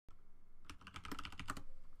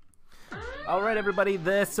Alright everybody,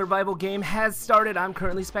 the survival game has started. I'm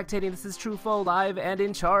currently spectating. This is TRUEfoe live and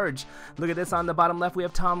in charge. Look at this. On the bottom left we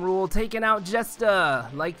have Tom Rule taking out Jesta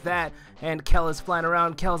like that. And Kel is flying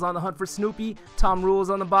around. Kel's on the hunt for Snoopy. Tom Rule's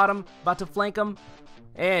on the bottom, about to flank him.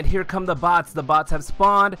 And here come the bots. The bots have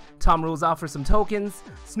spawned. Tom Rule's out for some tokens.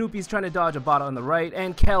 Snoopy's trying to dodge a bot on the right.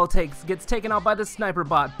 And Kel gets taken out by the sniper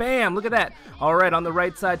bot. Bam! Look at that. Alright, on the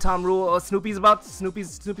right side, Tom Rule. Oh, Snoopy's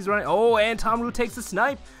running. Oh, and Tom Rule takes the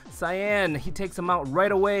snipe. Cyan, he takes him out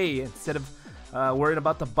right away. Instead of worried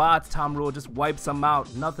about the bots, Tom Rule just wipes them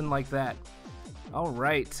out. Nothing like that.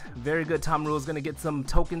 Alright, very good. Tom Rule is going to get some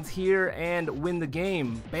tokens here and win the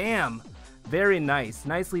game. Bam! Very nice.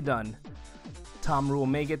 Nicely done. Tom Rule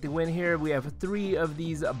may get the win here. We have 3 of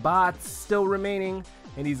these bots still remaining,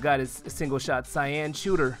 and he's got his single shot cyan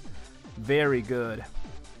shooter. Very good.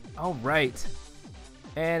 Alright,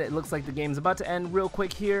 and it looks like the game's about to end real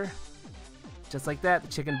quick here. Just like that, the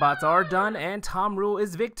chicken bots are done, and Tom Rule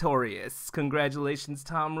is victorious. Congratulations,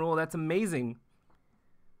 Tom Rule. That's amazing.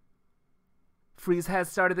 Freeze has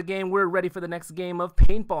started the game. We're ready for the next game of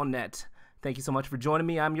Paintball NET. Thank you so much for joining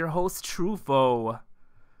me. I'm your host, TRUEfoe.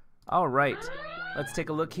 Alright, let's take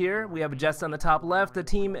a look here. We have Jess on the top left, the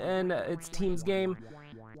team and its team's game.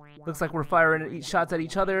 Looks like we're firing shots at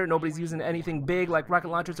each other. Nobody's using anything big like rocket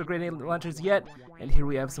launchers or grenade launchers yet. And here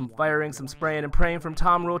we have some firing, some spraying and praying from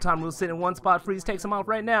Tom Rule. Tom Rule's sitting in one spot. Freeze takes him out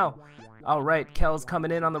right now. Alright, Kel's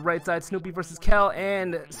coming in on the right side. Snoopy versus Kel,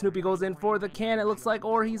 and Snoopy goes in for the can, it looks like,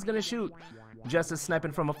 or he's gonna shoot. Jess is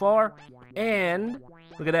sniping from afar. And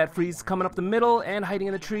look at that, Freeze coming up the middle and hiding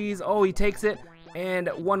in the trees. Oh, he takes it. And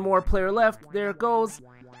one more player left. There it goes.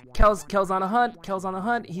 Kel's on a hunt. Kel's on the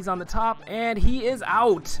hunt. He's on the top, and he is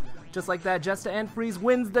out. Just like that, Jesta and Freeze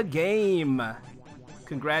wins the game.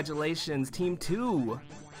 Congratulations, Team 2.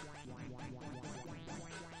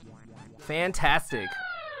 Fantastic.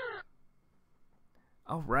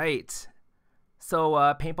 All right. So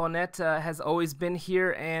Paintball NET has always been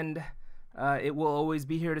here, and it will always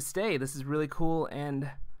be here to stay. This is really cool,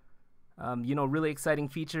 and you know, really exciting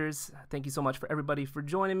features. Thank you so much for everybody for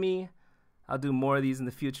joining me. I'll do more of these in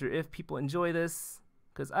the future if people enjoy this,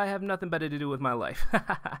 because I have nothing better to do with my life.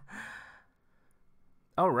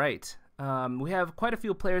 Alright, we have quite a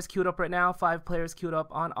few players queued up right now, 5 players queued up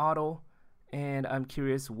on auto, and I'm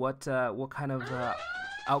curious what kind of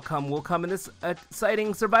outcome will come in this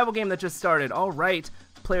exciting survival game that just started. Alright,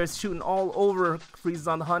 players shooting all over. Freeze is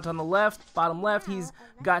on the hunt on the left, bottom left. He's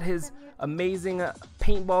got his amazing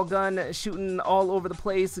paintball gun shooting all over the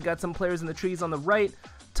place. We got some players in the trees on the right.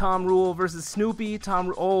 Tom Rule versus Snoopy. Tom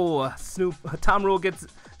Rule gets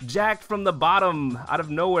jacked from the bottom out of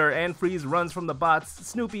nowhere, and Freeze runs from the bots.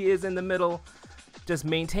 Snoopy is in the middle, just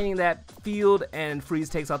maintaining that field, and Freeze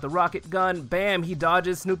takes out the rocket gun. Bam, he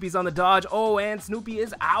dodges. Snoopy's on the dodge. Oh, and Snoopy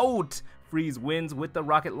is out. Freeze wins with the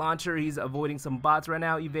rocket launcher. He's avoiding some bots right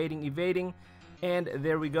now, evading, and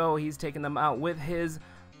there we go. He's taking them out with his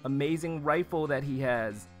amazing rifle that he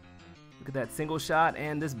has. Look at that single shot,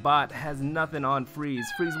 and this bot has nothing on Freeze.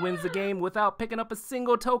 Freeze wins the game without picking up a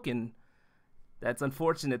single token. That's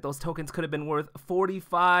unfortunate. Those tokens could have been worth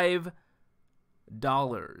 $45.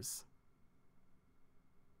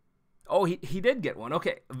 Oh, he did get one.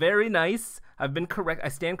 Okay, very nice. I've been correct. I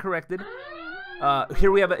stand corrected.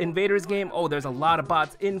 Here we have an invaders game. Oh, there's a lot of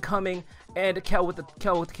bots incoming, and Kel with the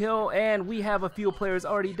kill, and we have a few players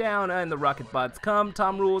already down, and the rocket bots come.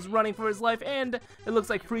 Tom Rule's running for his life, and it looks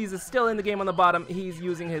like Freeze is still in the game on the bottom. He's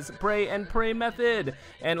using his pray and pray method,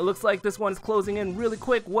 and it looks like this one's closing in really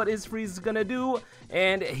quick. What is Freeze gonna do?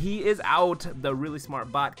 And he is out. The really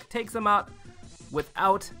smart bot takes him out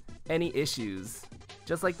without any issues.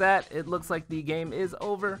 Just like that, it looks like the game is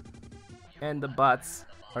over, and the bots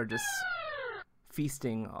are just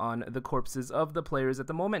feasting on the corpses of the players at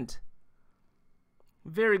the moment.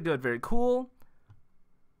 Very good, very cool.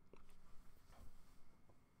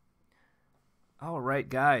 All right,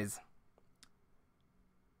 guys.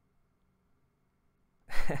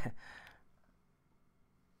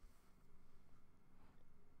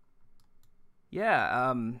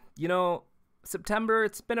 Yeah, you know, September,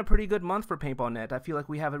 it's been a pretty good month for Paintball NET. I feel like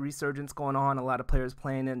we have a resurgence going on, a lot of players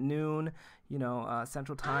playing at noon, you know,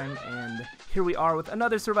 Central Time, and here we are with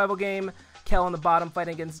another survival game. Kel on the bottom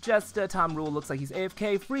fighting against Jesta. Tom Rule looks like he's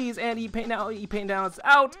AFK. Freeze and E-Paint Down is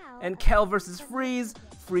out, and Kel versus Freeze.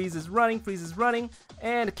 Freeze is running,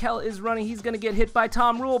 and Kel is running. He's gonna get hit by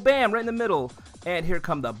Tom Rule. Bam, right in the middle, and here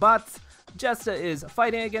come the bots. Jesta is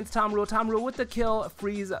fighting against Tom Rule. Tom Rule with the kill.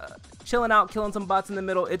 Freeze chilling out, killing some bots in the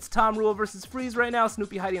middle. It's Tom Rule versus Freeze right now.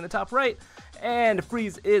 Snoopy hiding in the top right. And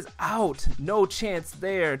Freeze is out. No chance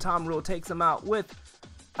there. Tom Rule takes him out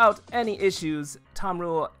without any issues. Tom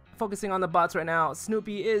Rule focusing on the bots right now.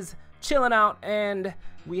 Snoopy is chilling out, and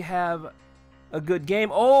we have a good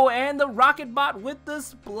game. Oh, and the rocket bot with the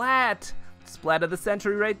splat. Splat of the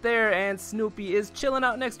century right there, and Snoopy is chilling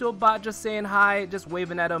out next to a bot, just saying hi, just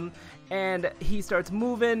waving at him, and he starts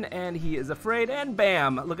moving, and he is afraid, and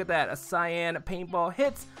bam! Look at that, a cyan paintball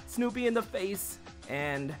hits Snoopy in the face,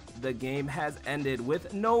 and the game has ended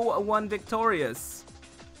with no one victorious.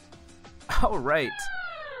 Alright,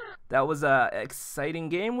 that was an exciting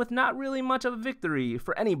game with not really much of a victory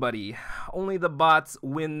for anybody. Only the bots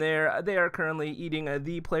win there. They are currently eating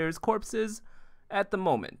the players' corpses at the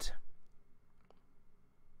moment.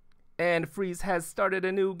 And Freeze has started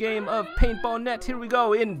a new game of Paintball NET. Here we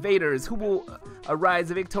go, Invaders. Who will arise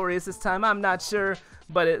victorious this time? I'm not sure,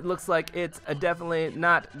 but it looks like it's definitely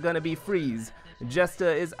not gonna be Freeze.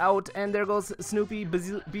 Jesta is out, and there goes Snoopy.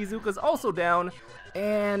 Bazooka's also down,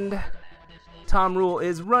 and Tom Rule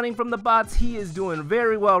is running from the bots. He is doing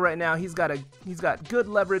very well right now. He's got good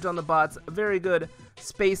leverage on the bots, very good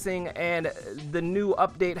spacing, and the new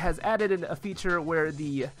update has added a feature where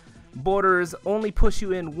the borders only push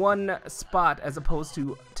you in one spot as opposed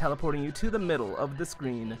to teleporting you to the middle of the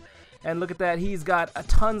screen. And look at that, he's got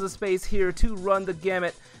tons of space here to run the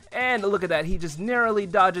gamut. And look at that, he just narrowly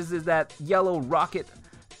dodges that yellow rocket.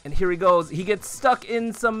 And here he goes, he gets stuck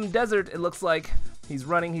in some desert, it looks like. He's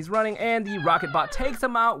running, and the rocket bot takes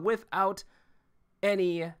him out without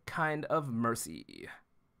any kind of mercy.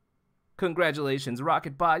 Congratulations,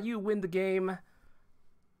 rocket bot, you win the game.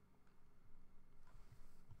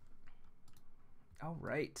 All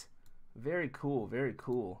right, very cool, very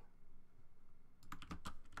cool.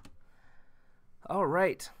 All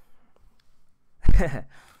right.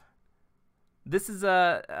 This is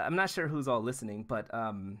I'm not sure who's all listening, but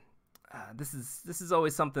this is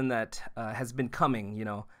always something that has been coming. You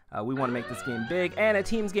know, we want to make this game big, and a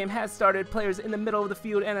team's game has started. Players in the middle of the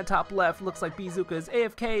field and the top left. Looks like Bazooka is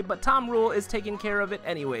AFK, but Tom Rule is taking care of it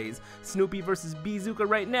anyways. Snoopy versus Bazooka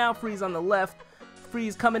right now. Freeze on the left.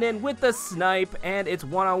 Freeze coming in with the snipe, and it's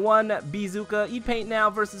one-on-one. Bazooka, E-Paint Now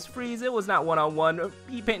versus Freeze. It was not one-on-one.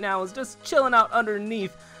 E-Paint Now is just chilling out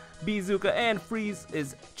underneath Bazooka, and Freeze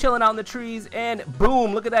is chilling out in the trees, and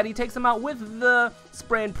boom, look at that. He takes him out with the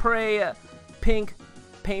spray and pray pink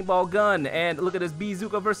paintball gun, and look at this,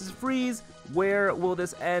 Bazooka versus Freeze. Where will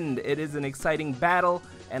this end? It is an exciting battle,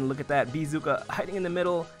 and look at that, Bazooka hiding in the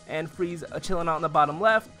middle, and Freeze chilling out in the bottom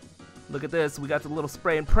left. Look at this, we got the little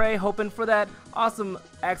spray and pray, hoping for that awesome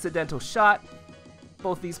accidental shot.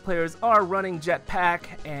 Both these players are running jetpack,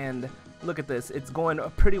 and look at this, it's going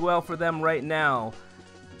pretty well for them right now.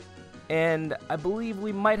 And I believe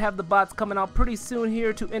we might have the bots coming out pretty soon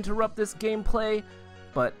here to interrupt this gameplay,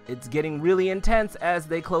 but it's getting really intense as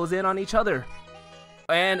they close in on each other.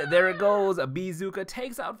 And there it goes, Bazooka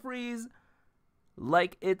takes out Freeze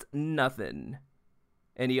like it's nothing.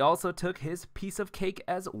 And he also took his piece of cake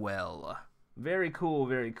as well. Very cool,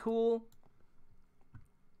 very cool.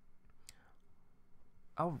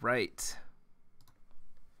 All right.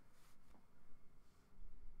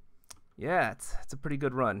 Yeah, it's a pretty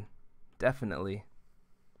good run. Definitely.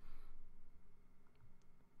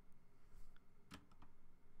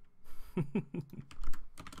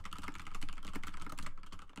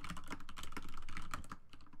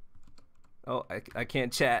 Oh, I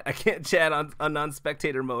can't chat. I can't chat on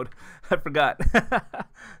non-spectator mode. I forgot.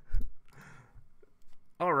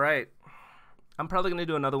 All right. I'm probably going to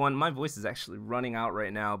do another one. My voice is actually running out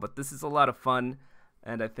right now, but this is a lot of fun,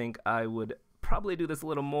 and I think I would probably do this a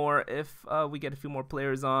little more if we get a few more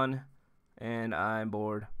players on, and I'm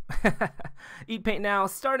bored. Eat Paint Now,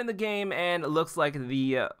 starting the game, and it looks like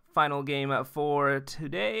the final game for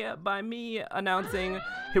today by me announcing.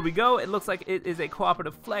 Here we go. It looks like it is a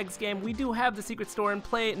cooperative flags game. We do have the secret store in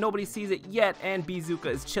play. Nobody sees it yet, and Bazooka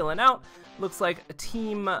is chilling out. Looks like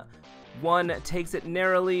Team 1 takes it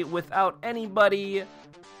narrowly without anybody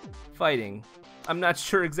fighting. I'm not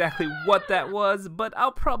sure exactly what that was, but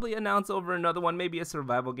I'll probably announce over another one, maybe a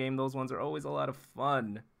survival game. Those ones are always a lot of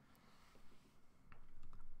fun.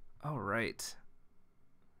 All right.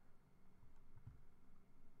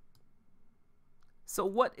 So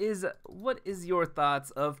what is your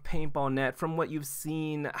thoughts of Paintball NET from what you've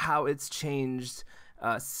seen, how it's changed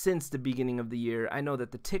since the beginning of the year? I know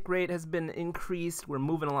that the tick rate has been increased. We're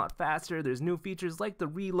moving a lot faster. There's new features like the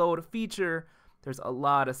reload feature. There's a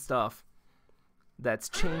lot of stuff that's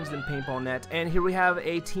changed in Paintball NET. And here we have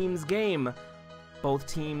a team's game. Both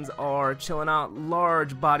teams are chilling out,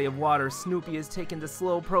 large body of water. Snoopy is taking the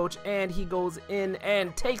slow approach, and he goes in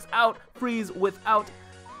and takes out Freeze without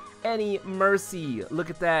any mercy. Look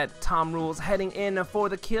at that. Tom Rules heading in for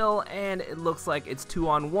the kill, and it looks like it's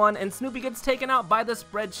 2-on-1, and Snoopy gets taken out by the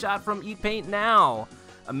spread shot from Paint Now.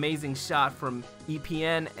 Amazing shot from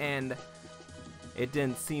EPN, and it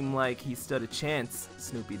didn't seem like he stood a chance.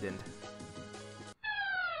 Snoopy didn't.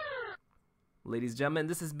 Ladies and gentlemen,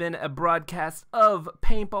 this has been a broadcast of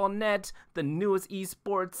Paintball NET, the newest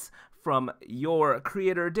esports from your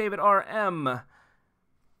creator, David RM.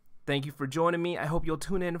 Thank you for joining me. I hope you'll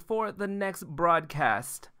tune in for the next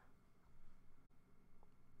broadcast.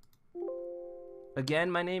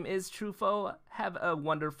 Again, my name is TRUEfoe. Have a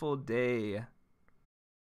wonderful day.